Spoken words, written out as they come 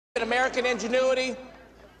in American ingenuity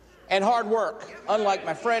and hard work, unlike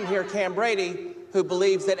my friend here, Cam Brady, who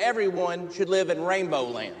believes that everyone should live in Rainbow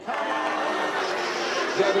Land.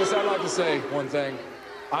 Douglas, I'd like to say one thing.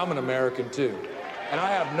 I'm an American, too. And I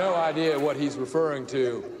have no idea what he's referring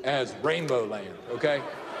to as Rainbow Land, okay?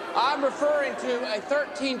 I'm referring to a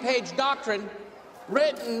 13-page doctrine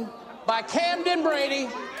written by Camden Brady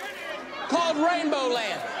called Rainbow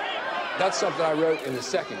Land. That's something I wrote in the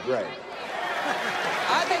 2nd grade.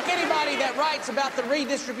 I think anybody that writes about the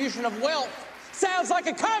redistribution of wealth sounds like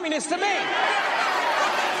a communist to me. Am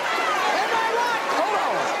I right? Hold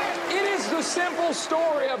on. It is the simple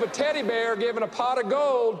story of a teddy bear giving a pot of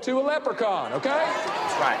gold to a leprechaun, okay?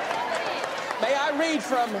 That's right. May I read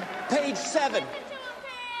from page 7?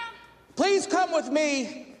 Please come with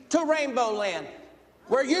me to Rainbow Land,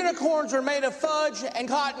 where unicorns are made of fudge and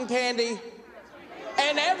cotton candy,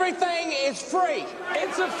 and everything is free.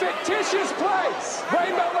 It's a fictitious place.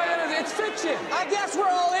 Rainbow Land, it's fiction. I guess we're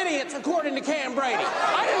all idiots, according to Cam Brady.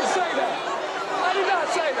 I didn't say that. I did not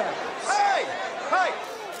say that. Hey,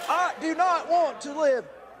 I do not want to live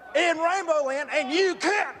in Rainbow Land, and you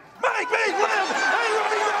can't make me live in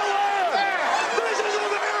Rainbow Land. This is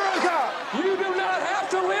America. You do not have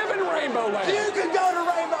to live in Rainbow Land. You can go to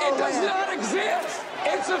Rainbow Land. It does not exist.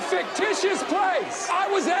 It's a fictitious place. I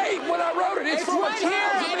was 8 when I wrote it. It's from right here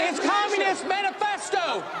in his Communist Manifesto.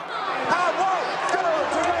 I won't go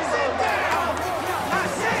to Rainbow Land. I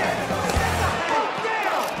said, sit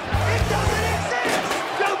down. It doesn't exist.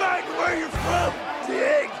 Go back to where you're from,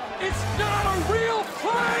 pig. It's not a real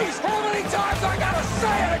place. How many times I gotta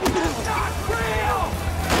say it? It's not real.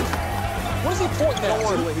 What is he pointing at? Don't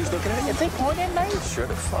worry, the way he's looking at you. Is he pointing at me? Sure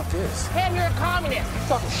the fuck is. Cam, you're a communist. You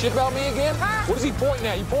talking shit about me again? Huh? What is he pointing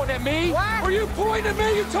at? You pointing at me? What? Were you pointing at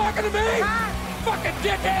me? You talking to me? Huh? Fucking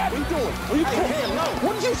dickhead! What are you doing? What are you doing? Hey, no.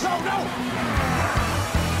 What did you say? No!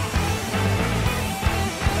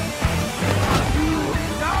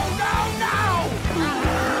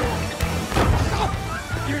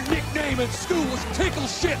 Your nickname in school was Tickle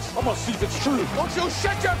Shits. I'm gonna see if it's true. Don't you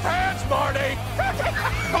shit your pants, Marty!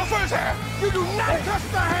 Go for his hair! You do not touch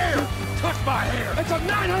my hair! Touch my hair! It's a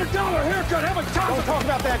 $900 haircut! How many times? Don't talk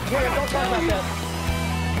about that, Cam. Don't talk about that.